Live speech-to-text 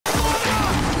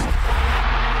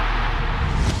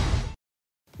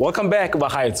Welcome back,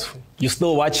 Bahait. You're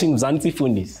still watching Mzanzi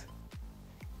Fundiz.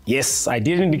 Yes, I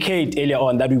did indicate earlier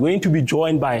on that we're going to be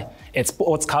joined by a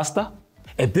sportscaster,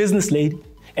 a business lady,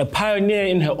 a pioneer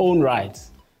in her own right,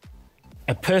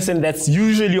 a person that's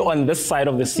usually on this side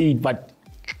of the seat, but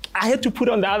I had to put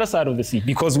on the other side of the seat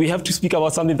because we have to speak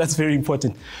about something that's very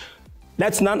important.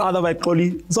 That's none other than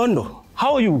Xoli Zondo.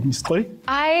 How are you, Ms. Xoli?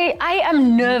 I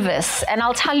am nervous, and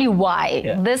I'll tell you why.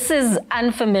 Yeah. This is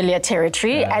unfamiliar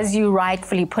territory, as you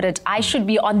rightfully put it. I should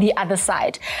be on the other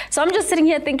side. So I'm just sitting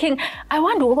here thinking, I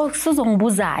wonder what you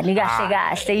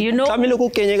know.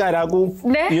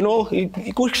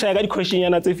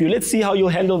 Let's see how you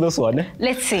handle this one.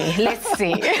 Let's see.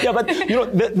 Yeah, but you know,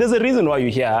 there's a reason why you're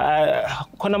here.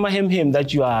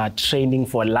 That you are training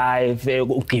for life,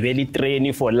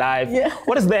 training for life. Yeah.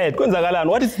 What is that?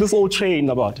 What is this old train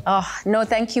about? Oh, no,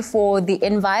 thank you for the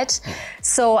invite.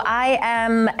 So I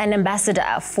am an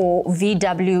ambassador for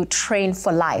VW Train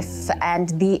for Life, and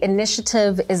the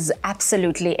initiative is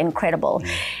absolutely incredible.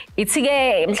 It's in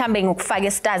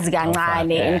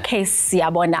case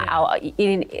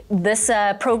this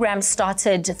program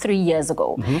started 3 years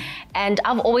ago, and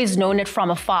I've always known it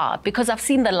from afar because I've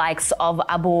seen the likes of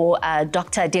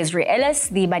Dr. Desiree Ellis,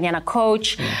 the Banyana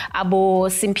coach,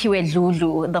 Simpiwe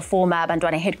Lulu, the former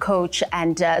Bantwana head coach,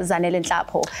 and Zanele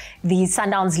Nhlapo, the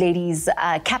Sundowns ladies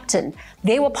captain.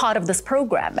 They were part of this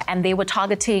program, and they were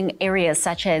targeting areas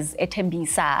such as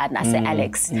Etembisa, Nase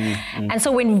Alex. And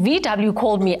so when VW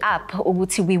called me up,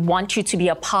 we want you to be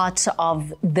a part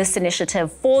of this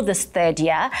initiative for this third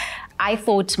year, I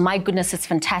thought, my goodness, it's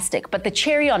fantastic. But the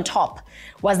cherry on top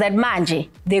was that Manje,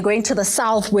 they're going to the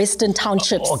southwestern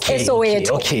townships. Okay.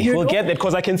 We'll get that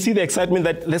because I can see the excitement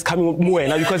that's coming more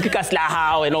now because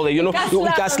Kasla and all that, you know,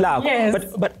 Kasla. Yes.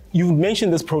 But you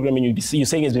mentioned this program and you're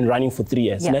saying it's been running for 3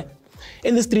 years. Yeah. Ne?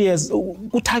 In these 3 years, who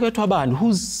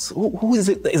is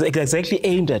it exactly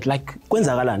aimed at? Like,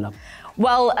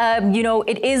 well, you know,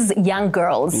 it is young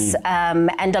girls,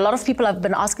 and a lot of people have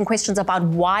been asking questions about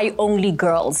why only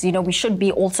girls. You know, we should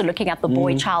be also looking at the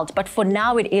boy child, but for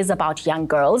now it is about young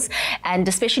girls, and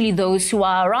especially those who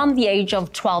are around the age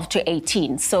of 12 to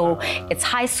 18. So it's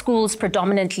high schools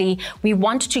predominantly. We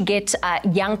want to get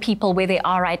young people where they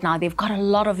are right now. They've got a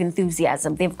lot of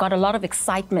enthusiasm. They've got a lot of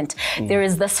excitement. There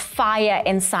is this fire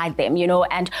inside them, you know,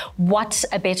 and what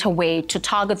a better way to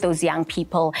target those young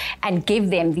people and give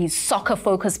them these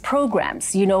soccer-focused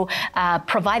programs, you know,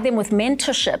 provide them with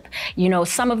mentorship. You know,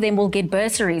 some of them will get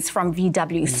bursaries from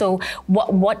VW. So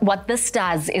what this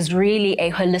does is really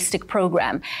a holistic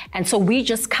program. And so we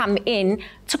just come in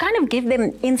to kind of give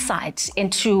them insight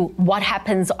into what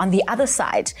happens on the other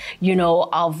side, you know,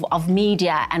 of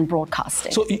media and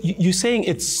broadcasting. So you're saying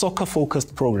it's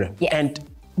soccer-focused program? Yes. And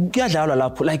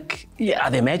like, are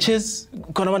there matches?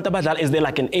 Is there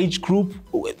like an age group,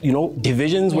 you know,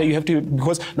 divisions where you have to,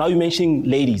 because now you're mentioning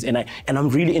ladies, and I'm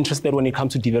really interested when it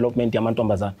comes to development.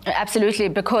 Absolutely,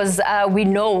 because we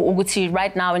know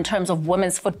right now in terms of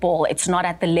women's football, it's not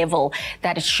at the level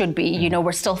that it should be. You know,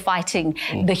 we're still fighting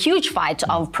the huge fight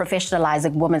of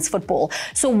professionalizing women's football.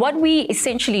 So what we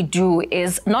essentially do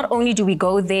is not only do we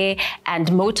go there and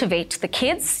motivate the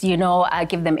kids, you know,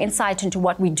 give them insight into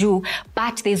what we do,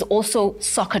 but there's also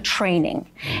soccer training.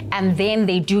 And then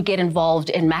they do get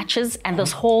involved in matches, and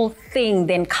this whole thing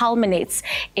then culminates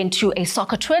into a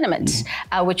soccer tournament,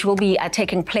 which will be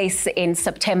taking place in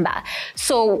September.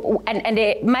 So, and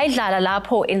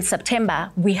in September,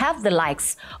 we have the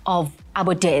likes of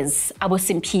Abo Des, Abo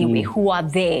Simpiwe, who are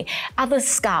there, other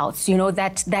scouts, you know,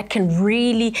 that can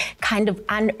really kind of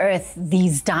unearth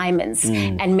these diamonds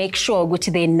and make sure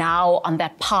they're now on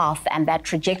that path and that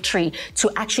trajectory to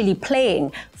actually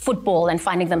playing football and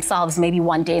finding themselves maybe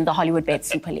one day in the Hollywood Bet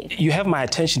Super League. You have my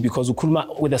attention because Ukulma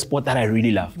with a sport that I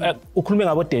really love. Ukulma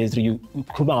Abo Des,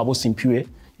 Ukulma Abo Simpiwe.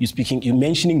 You're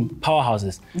mentioning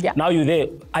powerhouses. Yeah. Now you're there.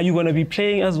 Are you going to be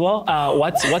playing as well?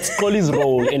 What's Xoli's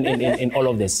role in all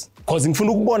of this? Because in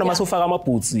Funukubona masofaka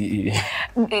amaputsi.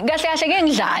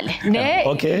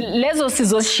 Okay. Lezo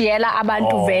sizoshiyela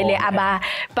abantu vele aba,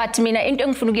 but mina into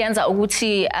engifuna ukuyenza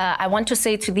ukuthi I want to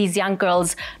say to these young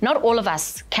girls, not all of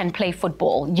us can play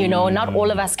football, you know, not all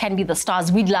of us can be the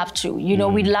stars. We'd love to, you know,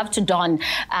 we'd love to don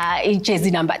jersey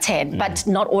number 10, but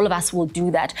not all of us will do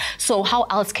that. So how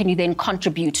else can you then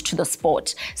contribute to the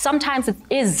sport? Sometimes it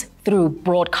is through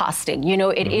broadcasting. You know,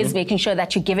 it is making sure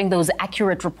that you're giving those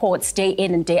accurate reports day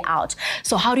in and day out.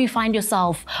 So how do you find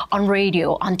yourself on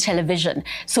radio, on television?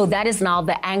 So that is now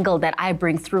the angle that I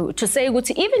bring through to say,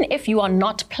 even if you are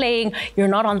not playing, you're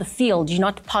not on the field, you're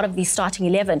not part of the starting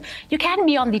 11, you can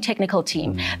be on the technical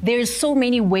team. There's so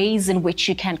many ways in which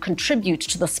you can contribute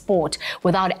to the sport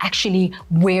without actually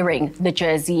wearing the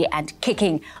jersey and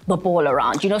kicking the ball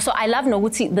around. You know, so I love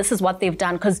Noguti, this is what they've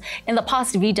done, because in the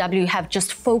past, VW have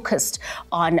just focused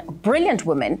on brilliant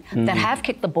women that have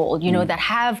kicked the ball, you know, that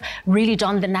have really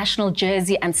done the national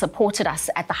jersey and supported us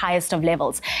at the highest of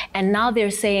levels. And now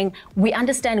they're saying, we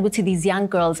understand ukuthi these young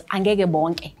girls angeke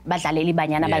bonke badlaleli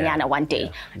banyana one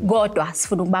day. Kodwa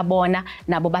sifuna ukubabona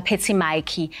nabo baphethe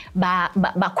imic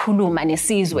bakhuluma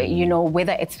nesizwe, you know,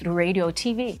 whether it's through radio or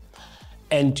TV.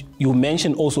 And you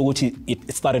mentioned also ukuthi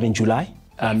it started in July.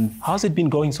 How's it been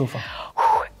going so far?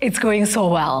 It's going so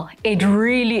well. It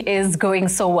really is going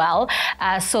so well.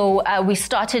 So we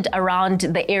started around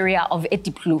the area of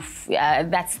Etiploof.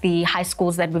 That's the high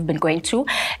schools that we've been going to.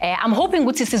 I'm hoping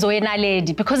ukuthi sizoyena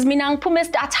lady because mina ngiphume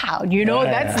Stadttown, you know,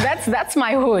 that's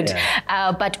my hood.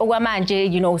 But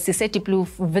okwamanje, you know, Etiploof,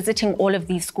 visiting all of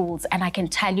these schools, and I can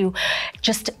tell you,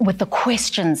 just with the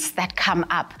questions that come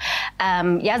up,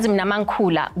 yazi mina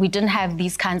mankhula, we didn't have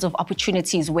these kinds of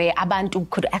opportunities where abantu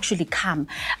could actually come.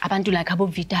 Abantu like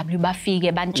abo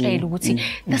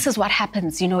this is what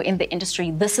happens, you know, in the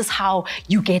industry. This is how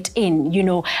you get in, you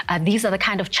know. These are the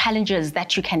kind of challenges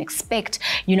that you can expect,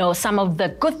 you know, some of the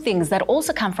good things that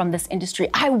also come from this industry.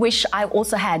 I wish I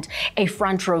also had a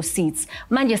front row seats.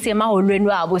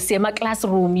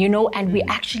 Classroom, you know, and we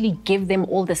actually give them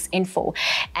all this info.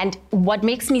 And what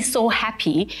makes me so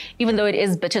happy, even though it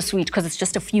is bittersweet because it's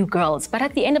just a few girls, but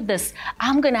at the end of this,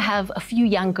 I'm going to have a few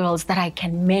young girls that I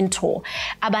can mentor.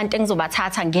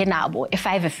 If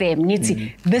I have a fame,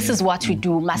 this is what we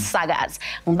do, masagas.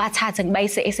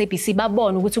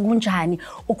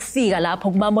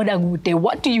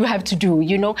 What do you have to do?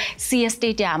 You know, CS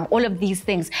Stadium, all of these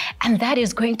things. And that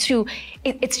is going to,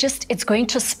 it's going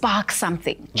to spark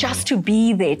something. Just to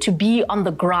be there, to be on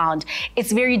the ground.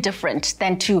 It's very different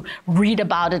than to read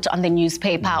about it on the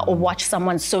newspaper or watch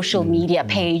someone's social media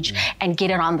page and get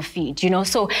it on the feed, you know?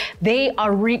 So they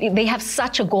have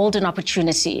such a golden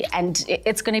opportunity, and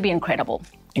it's going to be incredible.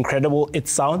 Incredible it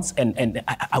sounds, and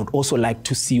I would also like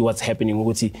to see what's happening.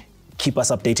 Keep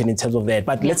us updated in terms of that.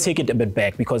 But let's take it a bit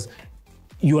back, because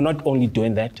you're not only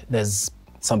doing that, there's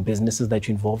some businesses that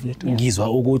you're involved with.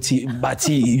 But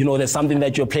you know, there's something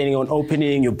that you're planning on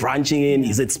opening, you're branching in.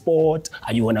 Is it sport?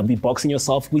 Are you going to be boxing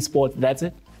yourself with sport? That's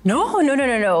it?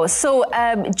 No. So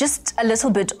just a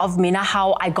little bit of Mina,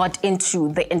 how I got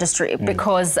into the industry,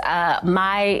 because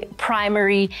my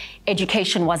primary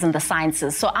education was in the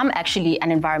sciences. So I'm actually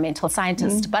an environmental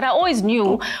scientist, but I always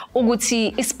knew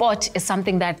Uguti sport is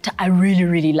something that I really,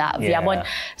 really love.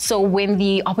 So when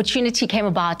the opportunity came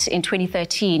about in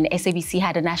 2013, SABC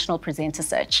had a national presenter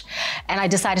search, and I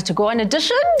decided to go on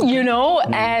audition, you know,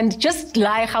 and just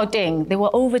like Gauteng, there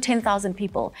were over 10,000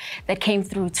 people that came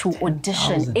through to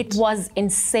audition. It was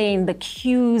insane, the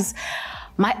queues.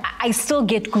 I still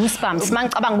get goosebumps.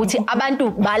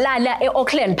 Abantu balala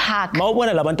e-Auckland Park.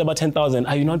 10,000,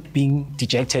 are you not being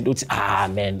dejected?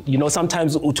 Man, you know,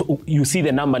 sometimes you see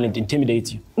the number and it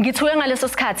intimidates you.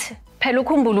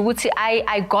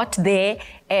 I got there.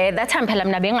 That time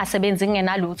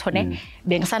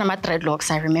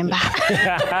dreadlocks, I remember.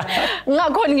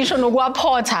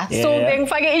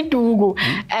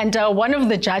 And one of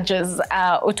the judges,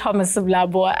 Thomas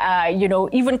Blabo, you know,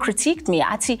 even critiqued me.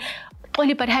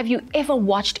 Xoli, but have you ever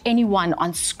watched anyone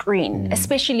on screen,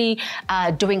 especially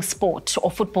doing sport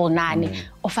or football, Thomas,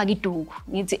 this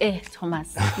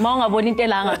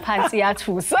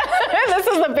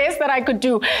is the best that I could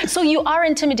do. So you are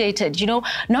intimidated, you know,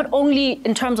 not only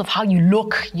in terms of how you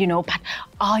look, you know, but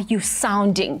are you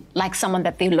sounding like someone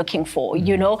that they're looking for,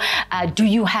 you know? Do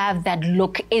you have that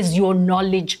look? Is your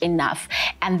knowledge enough?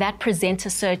 And that presenter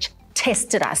search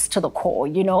tested us to the core,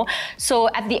 you know? So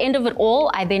at the end of it all,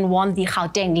 I then won the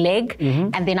Gauteng leg,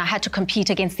 and then I had to compete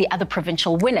against the other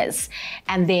provincial winners.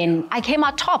 And then I came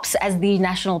out tops as the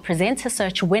national presenter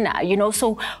search winner, you know?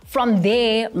 So from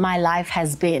there, my life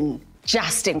has been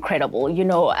just incredible. You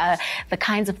know, the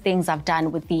kinds of things I've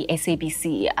done with the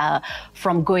SABC,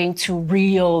 from going to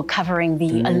Rio, covering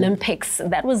the Olympics.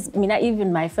 That was,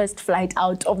 even my first flight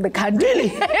out of the country. Really?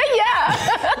 Yeah.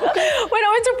 When I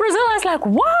went to Brazil, I was like,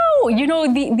 wow, you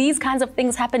know, these kinds of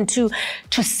things happen to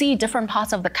see different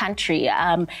parts of the country.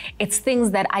 It's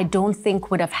things that I don't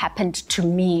think would have happened to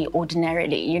me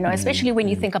ordinarily, you know, especially when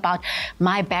you think about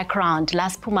my background,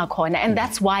 Las Puma Corner, and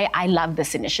that's why I love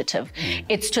this initiative.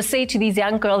 It's to say to these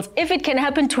young girls, if it can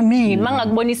happen to me,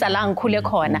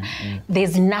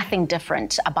 there's nothing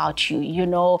different about you. You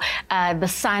know, the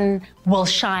sun will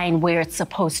shine where it's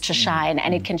supposed to shine,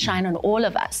 and it can shine on all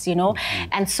of us, you know.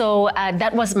 And so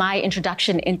that was my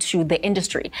introduction into the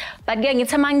industry. But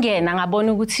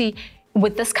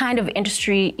with this kind of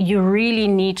industry, you really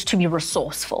need to be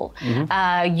resourceful.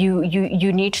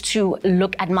 You need to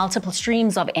look at multiple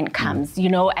streams of incomes, you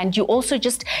know, and you also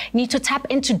just need to tap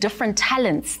into different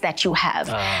talents that you have.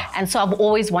 And so I've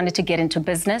always wanted to get into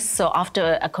business. So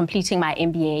after completing my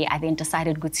MBA, I then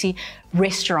decided, Gutsi,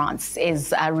 restaurants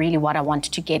is really what I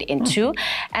wanted to get into.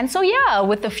 And so, yeah,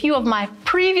 with a few of my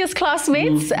previous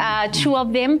classmates, two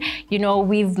of them, you know,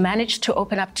 we've managed to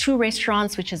open up 2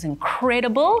 restaurants, which is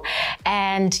incredible.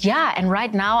 And yeah, and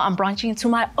right now I'm branching into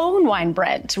my own wine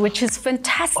brand, which is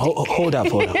fantastic. Hold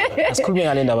up. Let's call me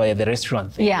about the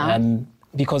restaurant thing. Yeah.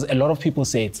 Because a lot of people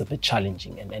say it's a bit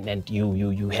challenging and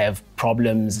you have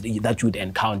problems that you would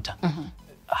encounter.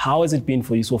 How has it been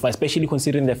for you so far, especially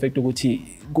considering the fact that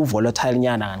go volatile,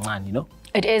 you know?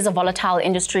 It is a volatile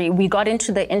industry. We got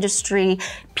into the industry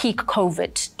peak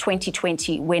COVID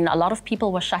 2020 when a lot of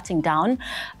people were shutting down.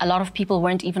 A lot of people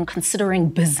weren't even considering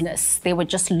business. They were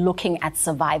just looking at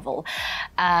survival.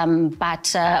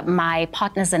 But my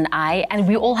partners and I, and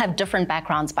we all have different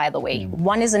backgrounds, by the way.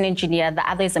 One is an engineer, the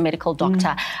other is a medical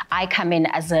doctor. I come in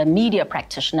as a media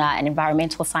practitioner, an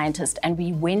environmental scientist, and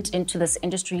we went into this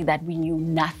industry that we knew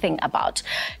nothing about,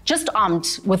 just armed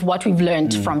with what we've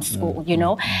learned from school, you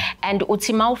know? And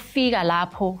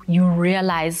you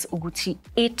realize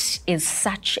it is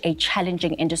such a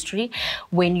challenging industry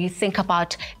when you think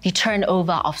about the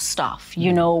turnover of staff,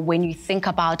 you know, when you think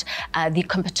about the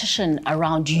competition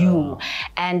around you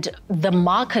and the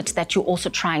market that you're also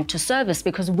trying to service,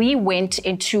 because we went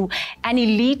into an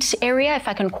elite area, if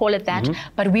I can call it that,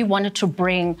 but we wanted to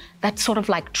bring that sort of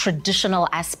like traditional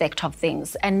aspect of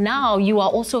things. And now you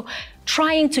are also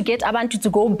trying to get Abantu to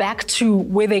go back to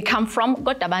where they come from.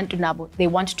 They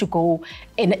want to go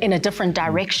in a different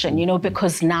direction, you know,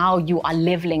 because now you are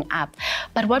leveling up.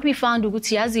 But what we found,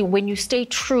 Ugutiazi, when you stay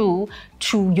true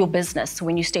to your business,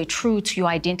 when you stay true to your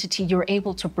identity, you're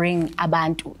able to bring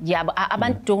Abantu. Yeah, but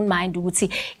Abantu don't mind,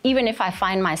 Uguti. Even if I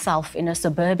find myself in a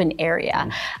suburban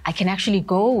area, I can actually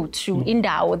go to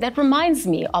Indao. That reminds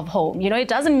me of home. You know, it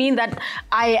doesn't mean that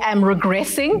I am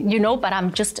regressing, you know, but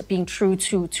I'm just being true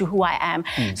to who I am.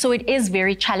 So it is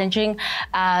very challenging.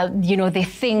 You know, there are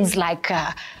things like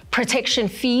protection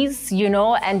fees, you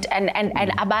know, and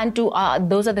Abantu,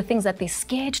 those are the things that they're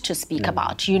scared to speak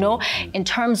about, you know, in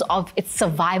terms of its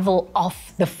survival of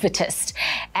the fittest.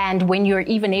 And when you're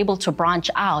even able to branch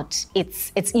out,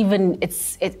 it's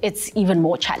even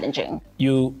more challenging.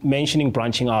 You mentioning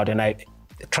branching out, and the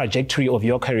trajectory of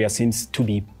your career seems to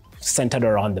be centered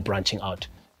around the branching out.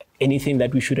 Anything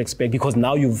that we should expect, because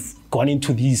now you've gone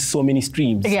into these so many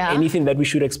streams. Yeah. Anything that we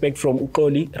should expect from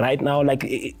Xoli right now? Like,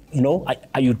 you know,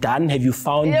 are you done? Have you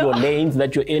found your lanes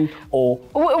that you're in? Or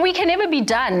we can never be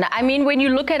done. I mean, when you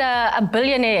look at a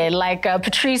billionaire like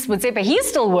Patrice Motsepe, he's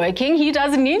still working. He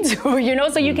doesn't need to, you know.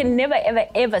 So you can never,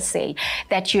 ever say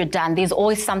that you're done. There's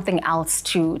always something else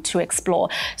to explore.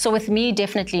 So with me,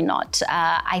 definitely not.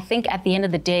 I think at the end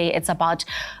of the day, it's about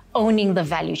owning the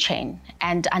value chain.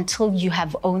 And until you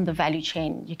have owned the value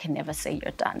chain, you can never say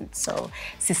you're done. So,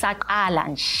 all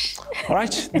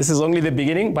right, this is only the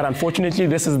beginning, but unfortunately,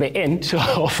 this is the end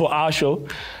for our show.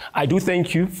 I do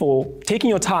thank you for taking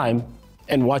your time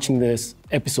and watching this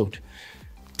episode.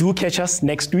 Do catch us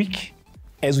next week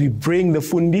as we bring the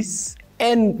Fundiz,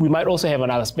 and we might also have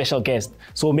another special guest.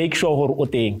 So make sure you're